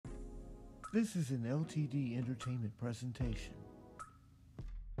This is an LTD Entertainment presentation.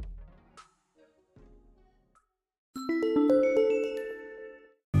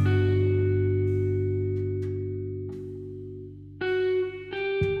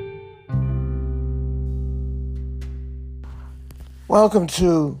 Welcome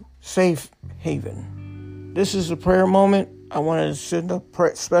to Safe Haven. This is a prayer moment. I want to send up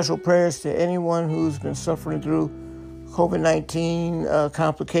special prayers to anyone who's been suffering through COVID-19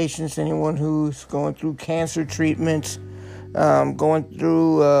 complications, anyone who's going through cancer treatments, going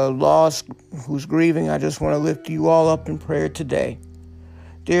through loss, who's grieving. I just want to lift you all up in prayer today.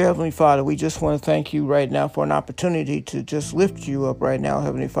 Dear Heavenly Father, we just want to thank you right now for an opportunity to just lift you up right now,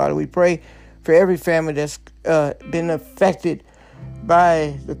 Heavenly Father. We pray for every family that's been affected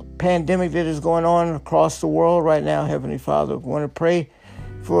by the pandemic that is going on across the world right now, Heavenly Father. We want to pray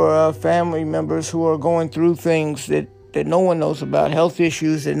for family members who are going through things that no one knows about, health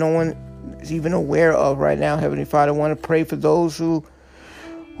issues that no one is even aware of right now, Heavenly Father. I want to pray for those who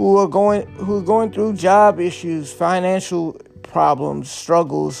are going through job issues, financial problems,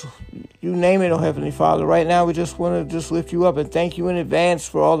 struggles, you name it, oh Heavenly Father. Right now, we just want to just lift you up and thank you in advance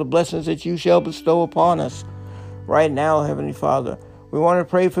for all the blessings that you shall bestow upon us right now, Heavenly Father. We want to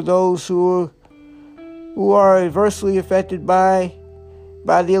pray for those who are adversely affected by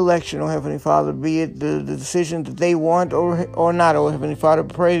the election, oh Heavenly Father, be it the decision that they want or not, oh Heavenly Father.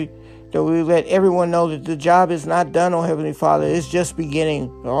 Pray that we let everyone know that the job is not done, oh Heavenly Father. It's just beginning.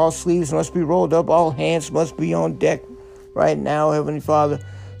 All sleeves must be rolled up, all hands must be on deck right now, Heavenly Father.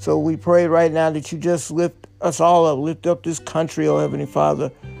 So we pray right now that you just lift us all up, lift up this country, oh Heavenly Father.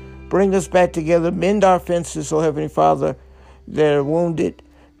 Bring us back together, mend our fences, oh Heavenly Father, that are wounded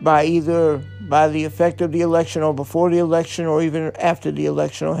by the effect of the election or before the election or even after the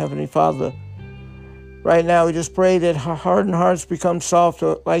election, oh Heavenly Father. Right now, we just pray that hardened hearts become soft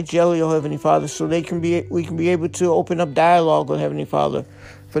like jelly, oh Heavenly Father, so we can be able to open up dialogue, oh Heavenly Father.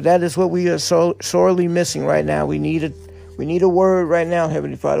 For that is what we are so sorely missing right now. We need a word right now,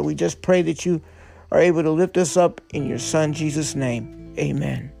 Heavenly Father. We just pray that you are able to lift us up in your Son, Jesus' name.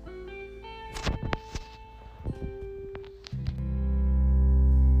 Amen.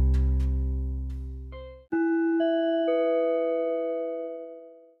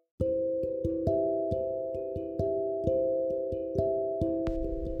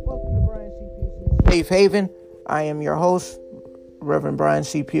 Safe Haven. I am your host, Reverend Brian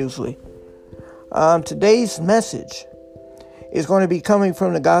C. Pewsley. Today's message is going to be coming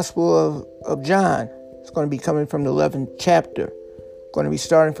from the Gospel of John. It's going to be coming from the 11th chapter. I'm going to be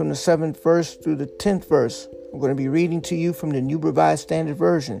starting from the 7th verse through the 10th verse. I'm going to be reading to you from the New Revised Standard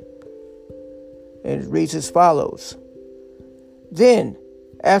Version. And it reads as follows. Then,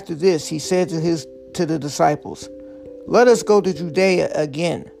 after this, he said to the disciples, "Let us go to Judea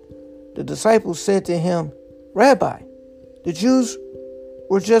again." The disciples said to him, "Rabbi, the Jews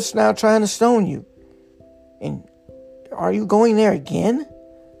were just now trying to stone you, and are you going there again?"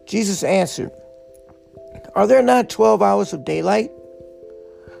 Jesus answered, "Are there not 12 hours of daylight?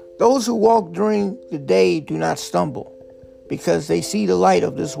 Those who walk during the day do not stumble, because they see the light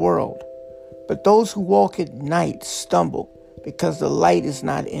of this world. But those who walk at night stumble, because the light is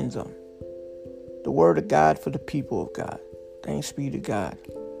not in them." The word of God for the people of God. Thanks be to God.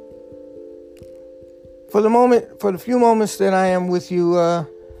 For the few moments that I am with you,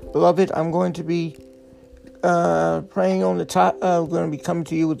 beloved, I'm going to be praying on the top. I'm going to be coming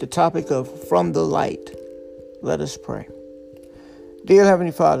to you with the topic of from the light. Let us pray. Dear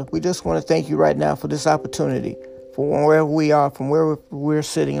Heavenly Father, we just want to thank you right now for this opportunity, for wherever we are, from where we're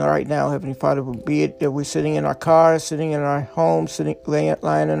sitting right now, Heavenly Father, be it that we're sitting in our cars, sitting in our homes,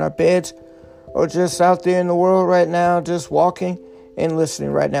 lying in our beds, or just out there in the world right now, just walking and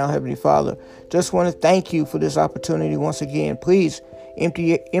listening right now, Heavenly Father. Just want to thank you for this opportunity once again. Please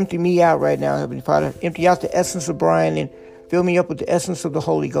empty me out right now, Heavenly Father. Empty out the essence of Brian and fill me up with the essence of the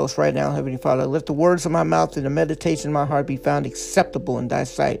Holy Ghost right now, Heavenly Father. Let the words of my mouth and the meditation of my heart be found acceptable in thy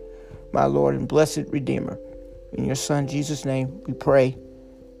sight, my Lord and blessed Redeemer. In your Son, Jesus' name, we pray.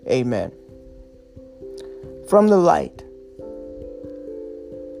 Amen. From the light.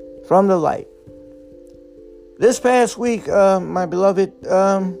 From the light. This past week, my beloved,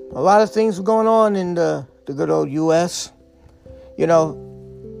 a lot of things were going on in the good old U.S. You know,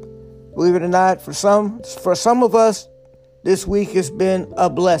 believe it or not, for some of us, this week has been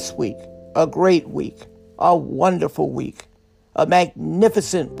a blessed week, a great week, a wonderful week, a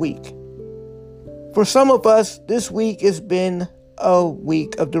magnificent week. For some of us, this week has been a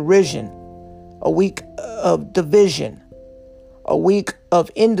week of derision, a week of division, a week of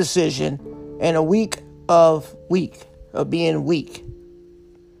indecision, and a week of being weak.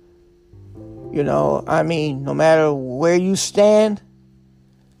 No matter where you stand,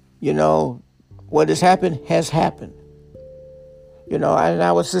 what has happened. And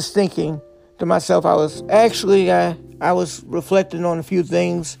I was just thinking to myself, I was reflecting on a few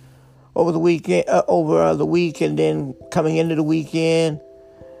things over the weekend, the week, and then coming into the weekend,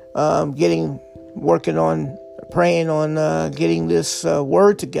 working on, praying on getting this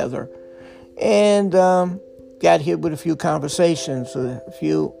word together, and got hit with a few conversations, a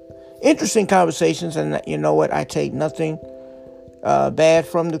few interesting conversations, and you know what? I take nothing bad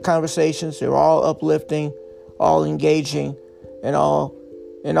from the conversations. They're all uplifting, all engaging, and all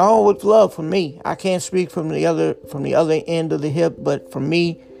with love from me. I can't speak from the other end of the hip, but for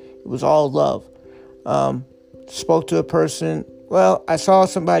me, it was all love. Spoke to a person. Well, I saw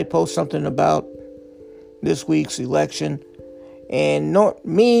somebody post something about this week's election, and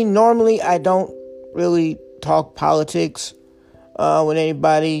normally I don't really talk politics with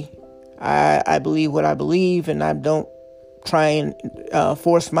anybody. I believe what I believe, and I don't try and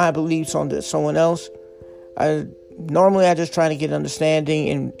force my beliefs onto someone else. Normally I just try to get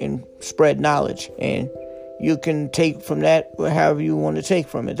understanding and spread knowledge, and you can take from that however you want to take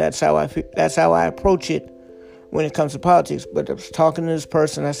from it. That's how I approach it when it comes to politics. But I was talking to this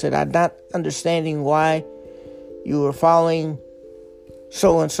person. I said, I'm not understanding why you are following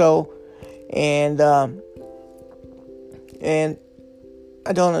so and so, and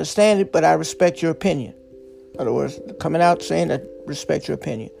I don't understand it, but I respect your opinion. In other words, coming out saying I respect your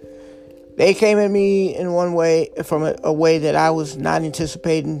opinion. They came at me in one way, from a way that I was not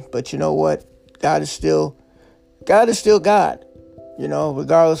anticipating. But you know what? God is still God.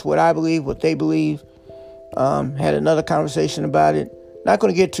 Regardless of what I believe, what they believe. Had another conversation about it. Not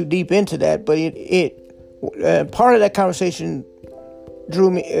going to get too deep into that, but part of that conversation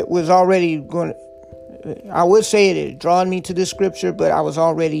drew me. It was already going. I would say it had drawn me to this scripture, but I was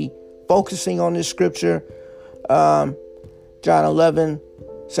already focusing on this scripture. John 11,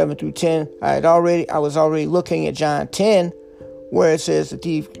 7 through 10. I was already looking at John 10, where it says the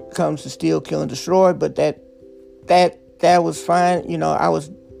thief comes to steal, kill, and destroy. But that was fine. I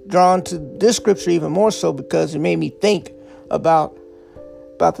was drawn to this scripture even more so because it made me think about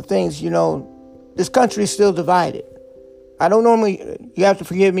the things. This country is still divided. I don't normally, you have to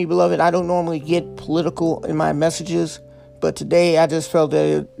forgive me, beloved, I don't normally get political in my messages, but today I just felt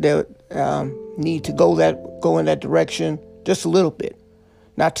that there need to go in that direction just a little bit.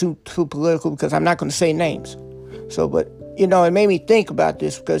 Not too political, because I'm not going to say names. So, but, it made me think about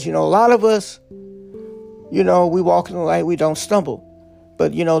this because, a lot of us, we walk in the light, we don't stumble.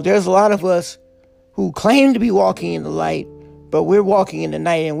 But, there's a lot of us who claim to be walking in the light, but we're walking in the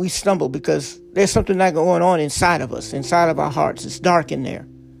night and we stumble because there's something not going on inside of us, inside of our hearts. It's dark in there,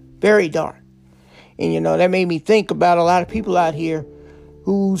 very dark. And, that made me think about a lot of people out here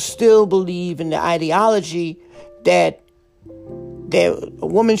who still believe in the ideology that a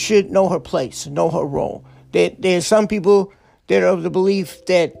woman should know her place, know her role. That there's some people that are of the belief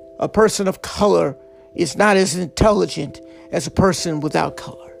that a person of color is not as intelligent as a person without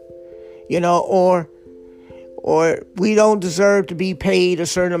color, or we don't deserve to be paid a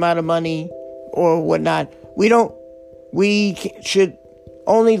certain amount of money or whatnot. We should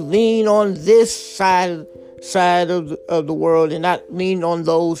only lean on this side of the world and not lean on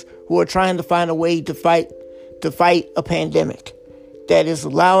those who are trying to find a way to fight a pandemic that is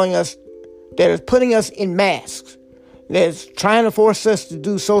putting us in masks, that's trying to force us to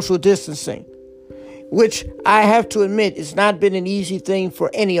do social distancing, which I have to admit has not been an easy thing for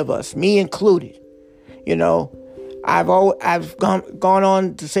any of us, me included. I've gone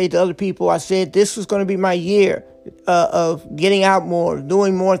on to say to other people, I said this was going to be my year of getting out more,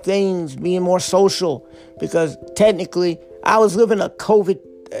 doing more things, being more social, because technically I was living a COVID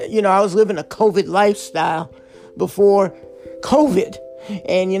lifestyle before COVID.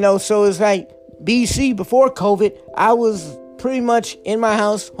 And, so it's like BC, before COVID, I was pretty much in my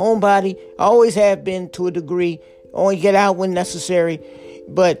house, homebody. I always have been to a degree, only get out when necessary.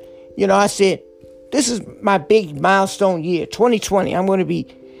 But, I said, this is my big milestone year, 2020. I'm going to be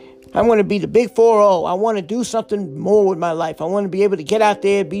the big 4-0. I want to do something more with my life. I want to be able to get out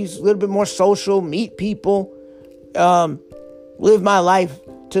there, be a little bit more social, meet people, live my life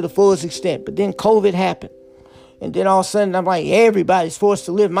to the fullest extent. But then COVID happened. And then all of a sudden, I'm like, everybody's forced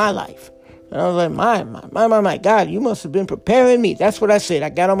to live my life. And I was like, my God, you must have been preparing me. That's what I said.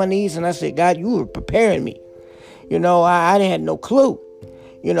 I got on my knees and I said, God, you were preparing me. I had no clue.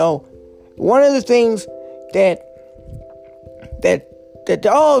 One of the things that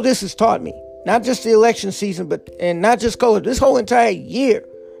all this has taught me, not just the election season, and not just COVID, this whole entire year,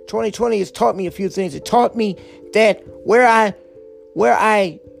 2020 has taught me a few things. It taught me that where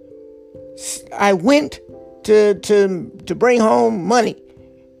I I went to bring home money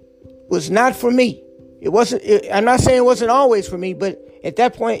was not for me. It wasn't. I'm not saying it wasn't always for me, but at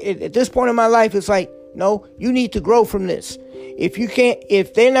that point, at this point in my life, it's like, no, you need to grow from this.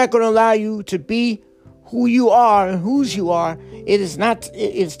 If they're not going to allow you to be who you are and whose you are,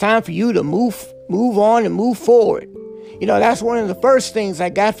 it's time for you to move on and move forward. That's one of the first things I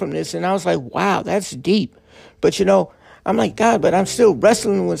got from this. And I was like, wow, that's deep. But, I'm like, God, but I'm still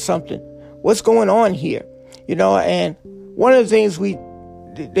wrestling with something. What's going on here? And one of the things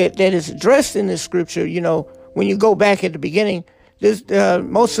that is addressed in this scripture, when you go back at the beginning,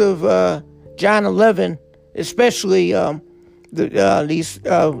 most of John 11, especially the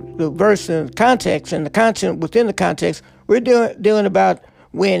verse and context and the content within the context, we're dealing about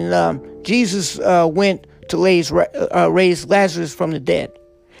when Jesus went to raise Lazarus from the dead.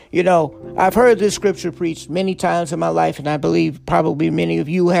 I've heard this scripture preached many times in my life, and I believe probably many of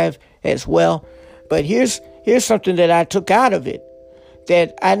you have as well. But here's something that I took out of it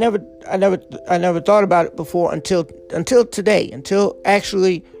that I never thought about it before until today, until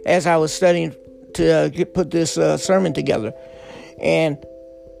actually as I was studying to put this sermon together. And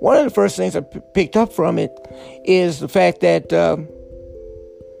one of the first things I picked up from it is the fact that a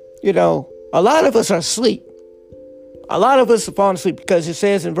lot of us are asleep. A lot of us are falling asleep because it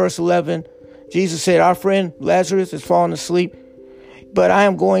says in verse 11, Jesus said, our friend Lazarus is falling asleep, but I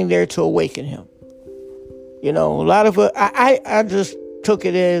am going there to awaken him. A lot of us, I just took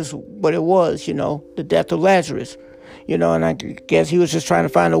it as what it was, the death of Lazarus, and I guess he was just trying to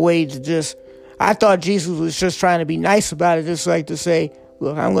find a way to I thought Jesus was just trying to be nice about it, just like to say,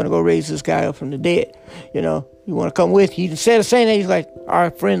 look, I'm going to go raise this guy up from the dead. You want to come with? Instead of saying that, he's like, our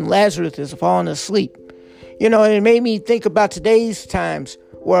friend Lazarus is falling asleep. And it made me think about today's times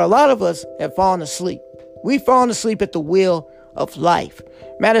where a lot of us have fallen asleep. We've fallen asleep at the wheel of life.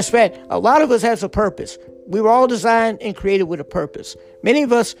 Matter of fact, a lot of us has a purpose. We were all designed and created with a purpose. Many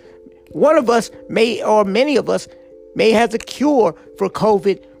of us may have the cure for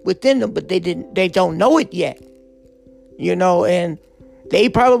COVID within them, but they don't know it yet. And they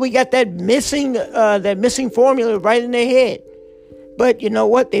probably got that missing formula right in their head. But you know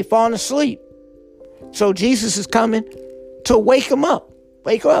what? They've fallen asleep. So Jesus is coming to wake them up.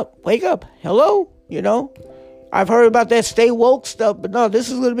 Wake up. Hello? I've heard about that stay woke stuff, but no, this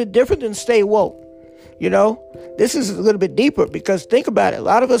is a little bit different than stay woke. This is a little bit deeper because think about it. A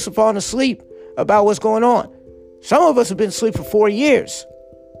lot of us have fallen asleep about what's going on. Some of us have been asleep for 4 years.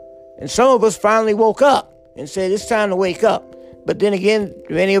 And some of us finally woke up and said, it's time to wake up. But then again,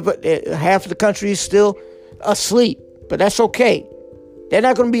 half of the country is still asleep. But that's okay. They're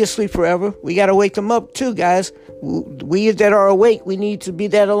not going to be asleep forever. We got to wake them up too, guys. We that are awake, we need to be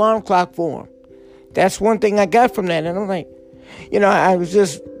that alarm clock for them. That's one thing I got from that. And I'm like, I was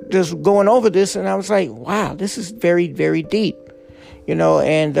just going over this, and I was like, wow, this is very, very deep. And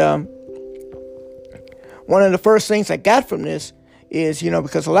one of the first things I got from this is,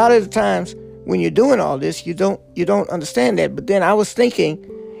 because a lot of the times when you're doing all this, you don't understand that. But then I was thinking,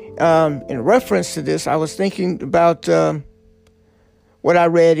 in reference to this, I was thinking about what I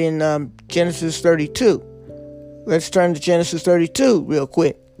read in Genesis 32. Let's turn to Genesis 32 real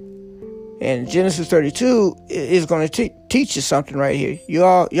quick. And Genesis 32 is going to teach you something right here.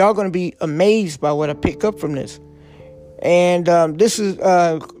 Y'all going to be amazed by what I pick up from this. And this is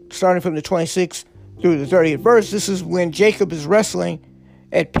starting from the 26th through the 30th verse. This is when Jacob is wrestling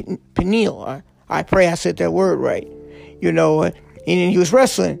at Peniel. I pray I said that word right. And he was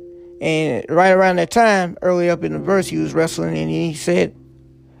wrestling. And right around that time, early up in the verse, he was wrestling, and he said,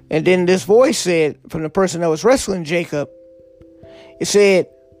 and then this voice said from the person that was wrestling Jacob, it said,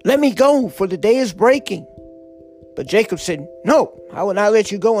 let me go, for the day is breaking. But Jacob said, no, I will not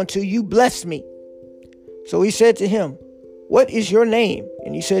let you go until you bless me. So he said to him, what is your name?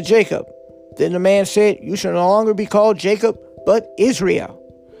 And he said, Jacob. Then the man said, you shall no longer be called Jacob, but Israel.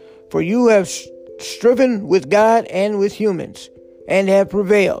 For you have striven with God and with humans, and have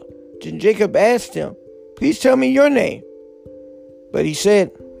prevailed. Then Jacob asked him, please tell me your name. But he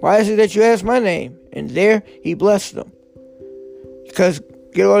said, why is it that you ask my name? And there he blessed them. Because,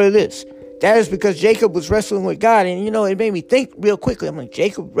 get all of this. That is because Jacob was wrestling with God. And, it made me think real quickly. I'm like,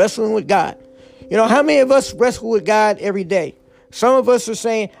 Jacob wrestling with God. How many of us wrestle with God every day? Some of us are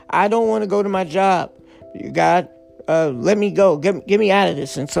saying, I don't want to go to my job. God, let me go. Get me out of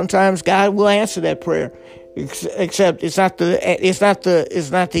this. And sometimes God will answer that prayer. Except it's not the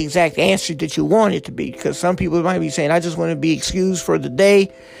exact answer that you want it to be, because some people might be saying, I just want to be excused for the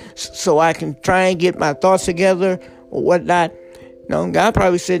day so I can try and get my thoughts together or whatnot. No, God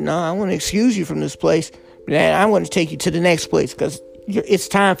probably said, no, I want to excuse you from this place, but I'm going to take you to the next place, because it's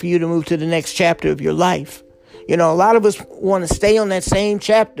time for you to move to the next chapter of your life. A lot of us want to stay on that same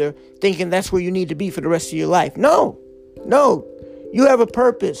chapter thinking that's where you need to be for the rest of your life. No, you have a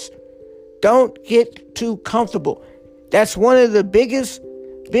purpose. Don't get too comfortable. That's one of the biggest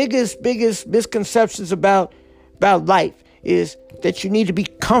misconceptions about life, is that you need to be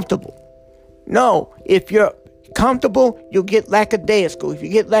comfortable. No, if you're comfortable, you'll get lackadaisical. If you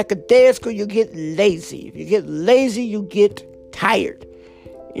get lackadaisical, you get lazy. If you get lazy, you get tired.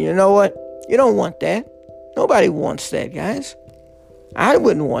 You know what? You don't want that. Nobody wants that, guys. I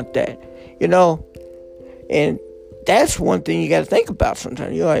wouldn't want that. And that's one thing you got to think about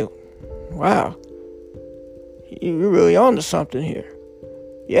sometimes. You're like, wow, you're really on to something here.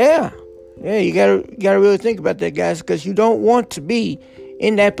 Yeah, you gotta really think about that, guys, because you don't want to be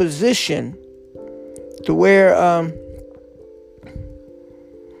in that position to where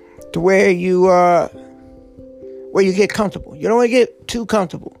you get comfortable. You don't want to get too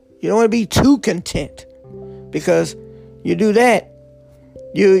comfortable. You don't want to be too content, because you do that,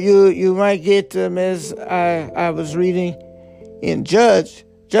 you might get as I was reading in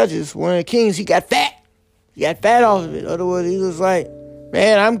Judges, one of the kings, he got fat. He got fat off of it. In other words, he was like,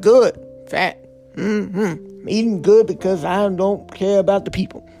 man, I'm good. Fat. Eating good because I don't care about the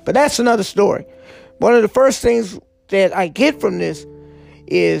people. But that's another story. One of the first things that I get from this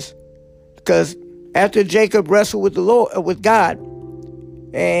is because after Jacob wrestled with the Lord, with God,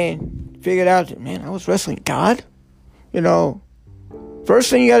 and figured out that, man, I was wrestling God. First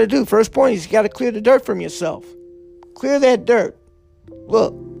thing you got to do, first point is you got to clear the dirt from yourself. Clear that dirt.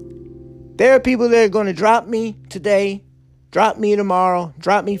 Look, there are people that are going to drop me today, drop me tomorrow,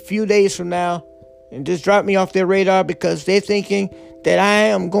 drop me a few days from now, and just drop me off their radar because they're thinking that I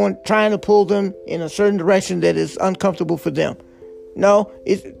am trying to pull them in a certain direction that is uncomfortable for them. No,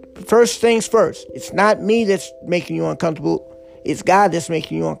 first things first. It's not me that's making you uncomfortable. It's God that's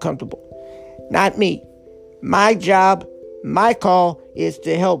making you uncomfortable, not me. My job, my call is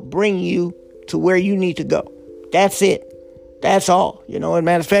to help bring you to where you need to go. That's it. That's all. As a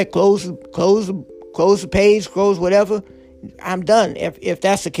matter of fact, close the page, close whatever. I'm done if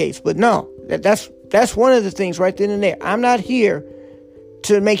that's the case. But no, that's one of the things right then and there. I'm not here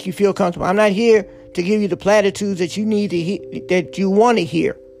to make you feel comfortable. I'm not here to give you the platitudes that you need to hear, that you want to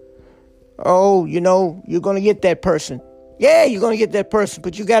hear. Oh, you're going to get that person. Yeah, you're going to get that person,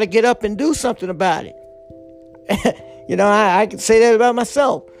 but you got to get up and do something about it. I can say that about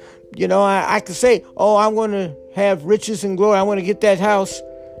myself. I can say, oh, I'm going to have riches and glory. I want to get that house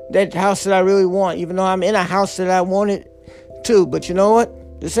that I really want, even though I'm in a house that I wanted to. But you know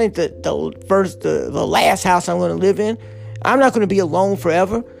what? This ain't the last house I'm going to live in. I'm not going to be alone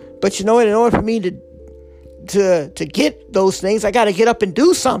forever. But you know what? In order for me to get those things, I got to get up and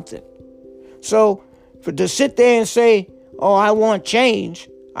do something. So to sit there and say, oh, I want change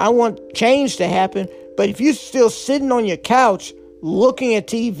to happen. But if you're still sitting on your couch, looking at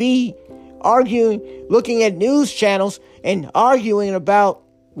TV, arguing, looking at news channels, and arguing about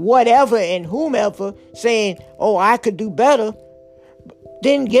whatever and whomever, saying, oh, I could do better,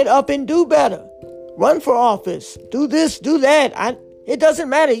 then get up and do better. Run for office. Do this, do that. It doesn't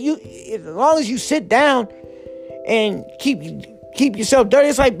matter. As long as you sit down and keep yourself dirty.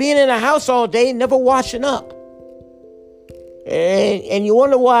 It's like being in a house all day and never washing up. And you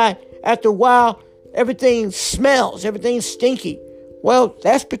wonder why, after a while, everything smells, everything's stinky. Well,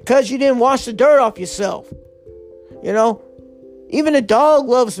 that's because you didn't wash the dirt off yourself. Even a dog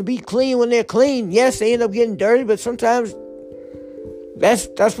loves to be clean when they're clean. Yes, they end up getting dirty, but sometimes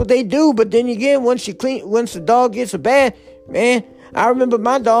that's what they do. But then again, once the dog gets a bath, man, I remember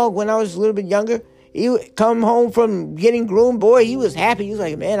my dog when I was a little bit younger. He would come home from getting groomed. Boy, he was happy. He was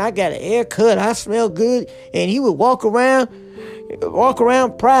like, man, I got a haircut. I smell good. And he would walk around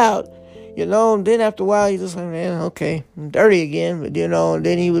proud. And then after a while, he just like, man, okay, I'm dirty again. But, and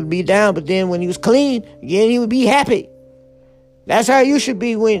then he would be down. But then when he was clean, again, he would be happy. That's how you should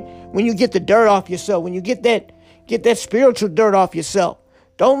be when you get the dirt off yourself, when you get that spiritual dirt off yourself.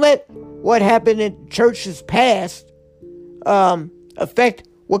 Don't let what happened in church's past affect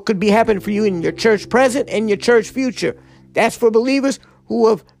what could be happening for you in your church present and your church future. That's for believers who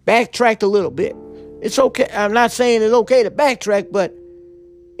have backtracked a little bit. It's okay. I'm not saying it's okay to backtrack, but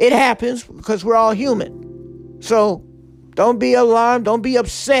it happens because we're all human. So don't be alarmed. Don't be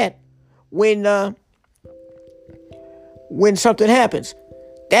upset when something happens.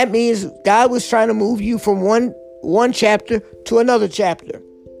 That means God was trying to move you from one chapter to another chapter.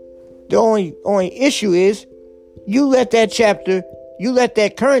 The only issue is you let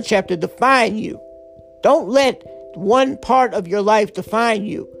that current chapter define you. Don't let one part of your life define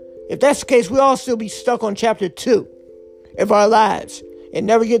you. If that's the case, we'll all still be stuck on chapter 2. of our lives and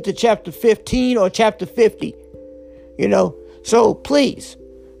never get to chapter 15 or chapter 50. So please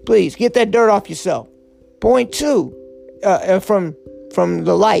get that dirt off yourself. Point two, from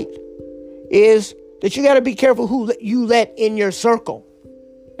the light, is that you got to be careful who you let in your circle.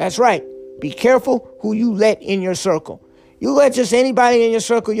 That's right. Be careful who you let in your circle. You let just anybody in your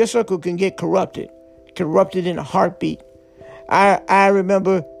circle can get corrupted in a heartbeat. I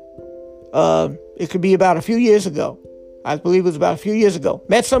remember, it could be about a few years ago. I believe it was about a few years ago.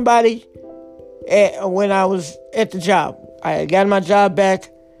 Met somebody when I was at the job. I got my job back,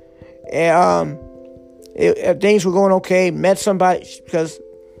 and things were going okay. Met somebody because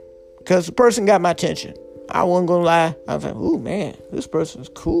the person got my attention. I wasn't going to lie. I was like, ooh, man, this person's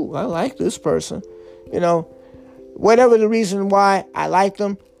cool. I like this person. Whatever the reason why I liked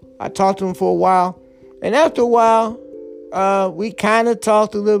them, I talked to them for a while. And after a while, we kind of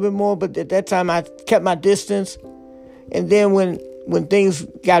talked a little bit more, but at that time I kept my distance. And then when things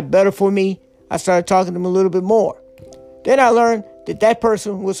got better for me, I started talking to them a little bit more. Then I learned that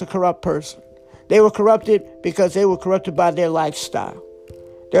person was a corrupt person. They were corrupted because they were corrupted by their lifestyle.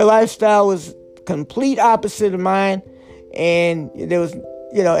 Their lifestyle was complete opposite of mine. And there was,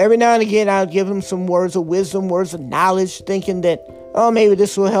 every now and again, I'll give them some words of wisdom, words of knowledge, thinking that, maybe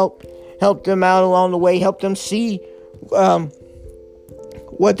this will help them out along the way, help them see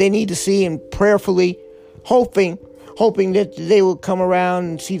what they need to see, and prayerfully hoping that they will come around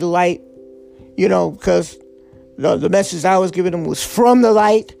and see the light, because the message I was giving them was from the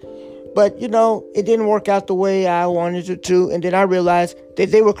light. But, it didn't work out the way I wanted it to. And then I realized that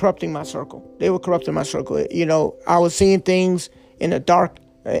they were corrupting my circle. I was seeing things in a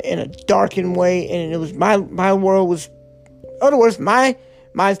darkened way. And it was my world was, in other words, my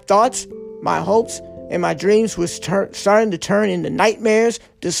thoughts, my hopes, and my dreams was starting to turn into nightmares,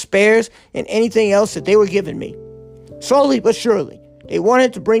 despairs, and anything else that they were giving me. Slowly but surely. They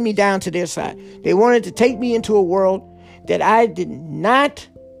wanted to bring me down to their side. They wanted to take me into a world that I did not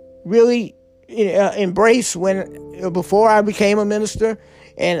really embrace before I became a minister.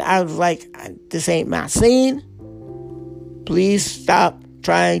 And I was like, this ain't my scene. Please stop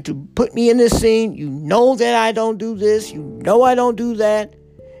trying to put me in this scene. You know that I don't do this. You know I don't do that.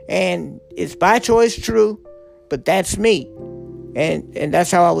 And it's by choice, true, but that's me. And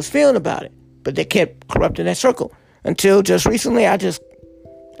that's how I was feeling about it. But they kept corrupting that circle until just recently I just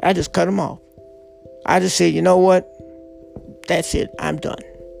cut them off. I just said, you know what? That's it. I'm done.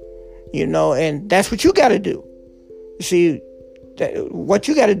 And that's what you got to do. You see, what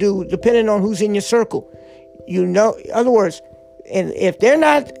you got to do, depending on who's in your circle. In other words, and if they're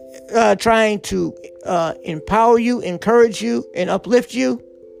not trying to empower you, encourage you, and uplift you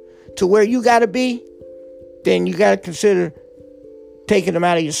to where you got to be, then you got to consider taking them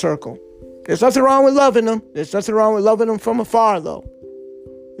out of your circle. There's nothing wrong with loving them. There's nothing wrong with loving them from afar, though.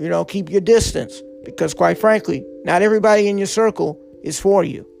 Keep your distance, because quite frankly, not everybody in your circle is for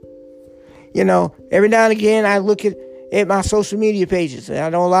you. Every now and again, I look at my social media pages, and I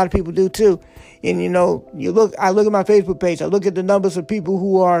know a lot of people do too. And I look at my Facebook page. I look at the numbers of people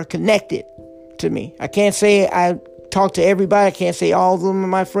who are connected to me. I can't say I talk to everybody. I can't say all of them are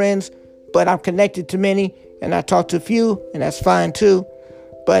my friends, but I'm connected to many, and I talk to a few, and that's fine too.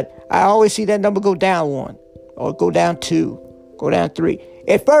 But I always see that number go down 1, or go down 2, go down 3.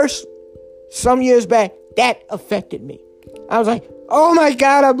 At first, some years back, that affected me. I was like, oh my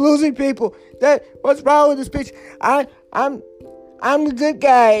God, I'm losing people. What's wrong with this picture? I'm the good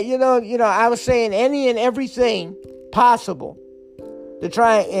guy. I was saying any and everything possible to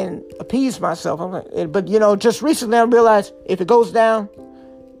try and appease myself. But just recently I realized if it goes down,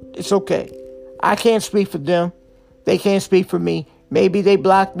 it's okay. I can't speak for them. They can't speak for me. Maybe they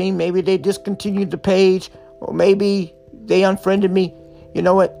blocked me. Maybe they discontinued the page, or maybe they unfriended me. You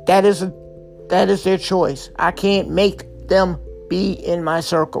know what? That is their choice. I can't make them be in my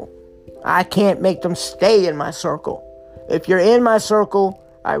circle. I can't make them stay in my circle. If you're in my circle,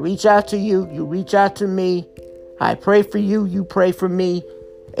 I reach out to you. You reach out to me. I pray for you. You pray for me.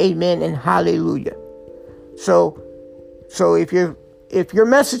 Amen and hallelujah. So if your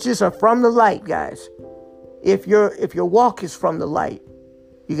messages are from the light, guys, if your walk is from the light,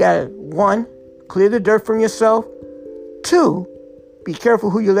 you gotta 1, clear the dirt from yourself. 2, be careful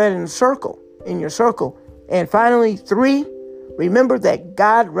who you let in your circle. And finally, 3, remember that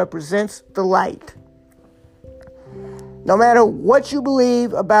God represents the light. No matter what you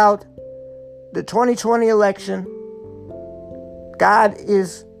believe about the 2020 election, God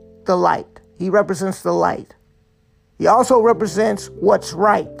is the light. He represents the light. He also represents what's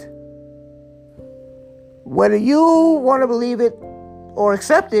right. Whether you want to believe it or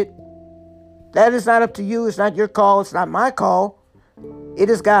accept it, That is not up to you. It's not your call. It's not my call. It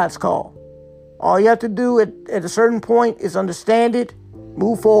is God's call. All you have to do at a certain point is understand it,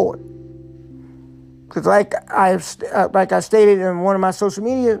 move forward. Because like I stated in one of my social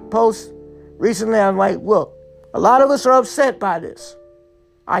media posts recently, I'm like, look, a lot of us are upset by this.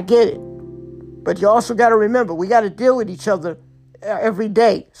 I get it. But you also got to remember, we got to deal with each other every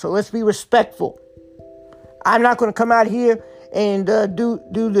day. So let's be respectful. I'm not going to come out here and do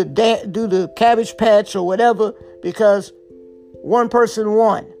the Cabbage Patch or whatever because one person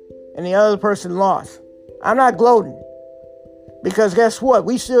won and the other person lost. I'm not gloating. Because guess what?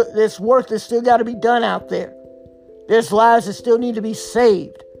 There's work that still got to be done out there. There's lives that still need to be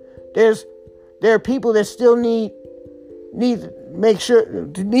saved. There are people that still need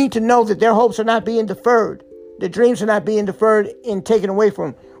to know that their hopes are not being deferred. Their dreams are not being deferred and taken away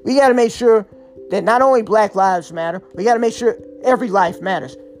from them. We got to make sure that not only black lives matter, we got to make sure every life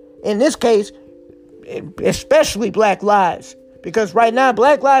matters. In this case, especially black lives. Because right now,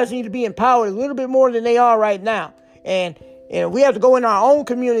 black lives need to be empowered a little bit more than they are right now. And we have to go in our own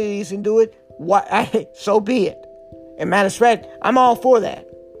communities and do it. So be it. And matter of fact, I'm all for that.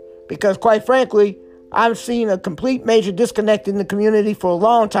 Because quite frankly, I've seen a complete major disconnect in the community for a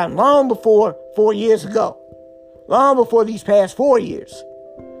long time. Long before 4 years ago. Long before these past 4 years.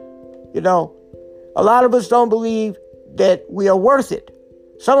 You know, a lot of us don't believe that we are worth it.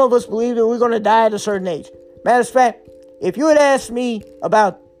 Some of us believe that we're going to die at a certain age. Matter of fact, if you had asked me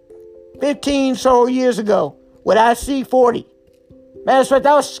about 15 so years ago, would I see 40? Matter of fact,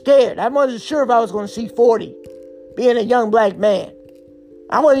 I was scared. I wasn't sure if I was going to see 40, being a young black man.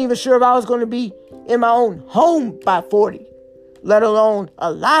 I wasn't even sure if I was going to be in my own home by 40, let alone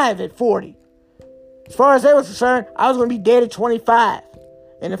alive at 40. As far as they were concerned, I was going to be dead at 25.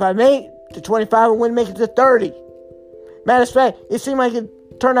 And if I made it to 25, I wouldn't make it to 30. Matter of fact, it seemed like it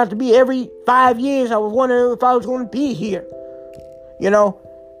turned out to be every 5 years I was wondering if I was going to be here,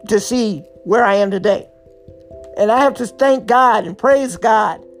 to see where I am today. And I have to thank God and praise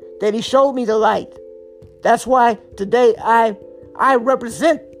God that He showed me the light. That's why today I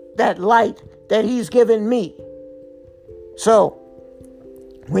represent that light that He's given me. So,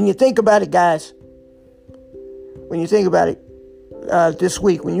 when you think about it, guys, this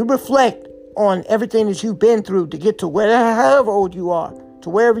week, when you reflect on everything that you've been through to get to however old you are, to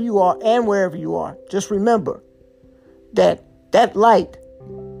wherever you are and wherever you are, just remember that light,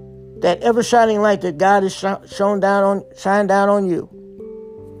 that ever-shining light that God has shined down on you,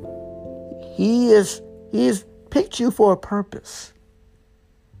 He has picked you for a purpose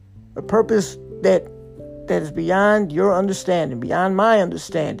that is beyond your understanding, beyond my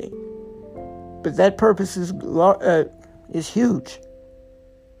understanding. But that purpose is huge.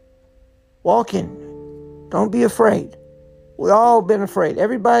 Walk in. Don't be afraid. We've all been afraid.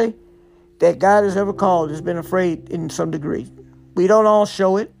 Everybody that God has ever called has been afraid in some degree. We don't all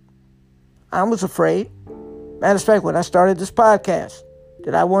show it. I was afraid. Matter of fact, when I started this podcast,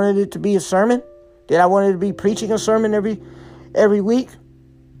 did I wanted it to be a sermon? Did I want it to be preaching a sermon every week?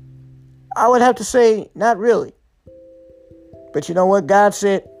 I would have to say, not really. But you know what? God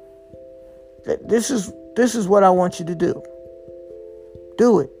said that this is what I want you to do.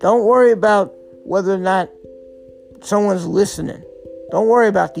 Do it. Don't worry about whether or not someone's listening. Don't worry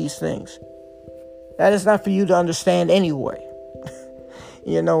about these things. That is not for you to understand anyway.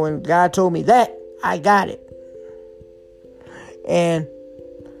 When God told me that, I got it. And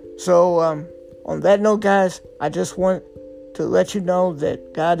so, on that note, guys, I just want to let you know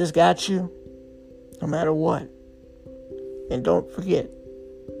that God has got you no matter what. And don't forget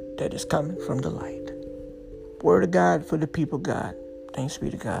that it's coming from the light. Word of God for the people, God. Thanks be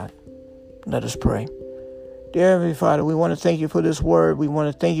to God. Let us pray. Dear Heavenly Father, we want to thank you for this word. We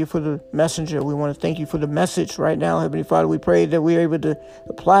want to thank you for the messenger. We want to thank you for the message right now, Heavenly Father. We pray that we are able to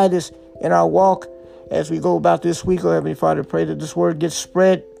apply this in our walk as we go about this week, oh Heavenly Father. Pray that this word gets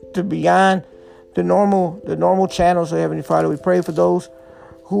spread to beyond the normal channels, oh Heavenly Father. We pray for those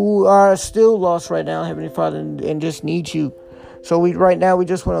who are still lost right now, Heavenly Father, and just need you. So right now we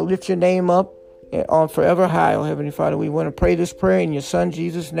just want to lift your name up on forever high, oh Heavenly Father. We want to pray this prayer in your Son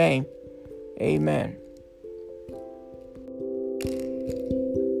Jesus' name. Amen.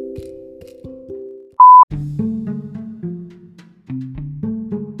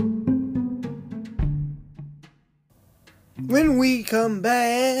 When we come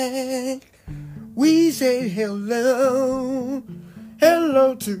back, we say hello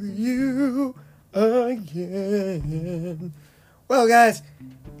to you again. Well, guys,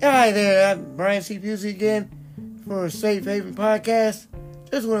 hi there. I'm Brian C. Busey again for Safe Haven Podcast.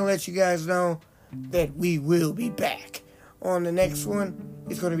 Just want to let you guys know that we will be back on the next one.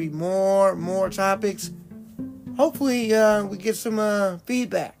 It's going to be more topics. Hopefully, we get some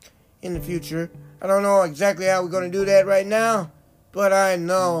feedback in the future. I don't know exactly how we're going to do that right now, but I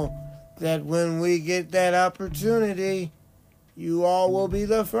know that when we get that opportunity, you all will be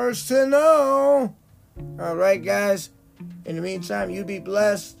the first to know. All right, guys. In the meantime, you be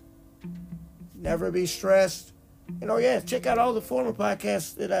blessed. Never be stressed. And check out all the former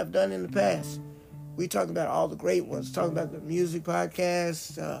podcasts that I've done in the past. We talk about all the great ones. Talk about the music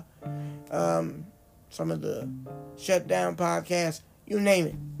podcasts, some of the shutdown podcasts, you name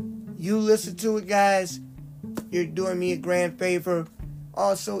it. You listen to it, guys. You're doing me a grand favor.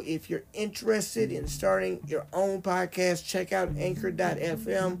 Also, if you're interested in starting your own podcast, check out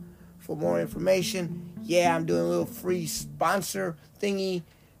anchor.fm for more information. Yeah, I'm doing a little free sponsor thing.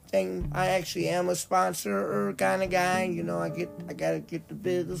 I actually am a sponsor kind of guy. You know, I gotta get the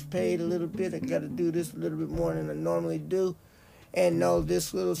business paid a little bit. I gotta do this a little bit more than I normally do. And no,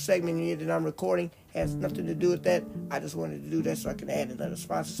 this little segment here that I'm recording has nothing to do with that. I just wanted to do that so I can add another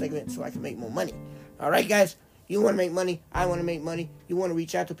sponsor segment so I can make more money. All right, guys? You want to make money? I want to make money. You want to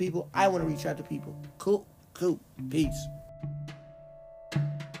reach out to people? I want to reach out to people. Cool. Peace.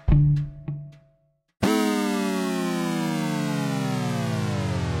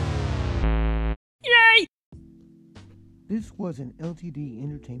 Yay! This was an LTD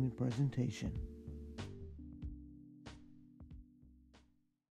Entertainment presentation.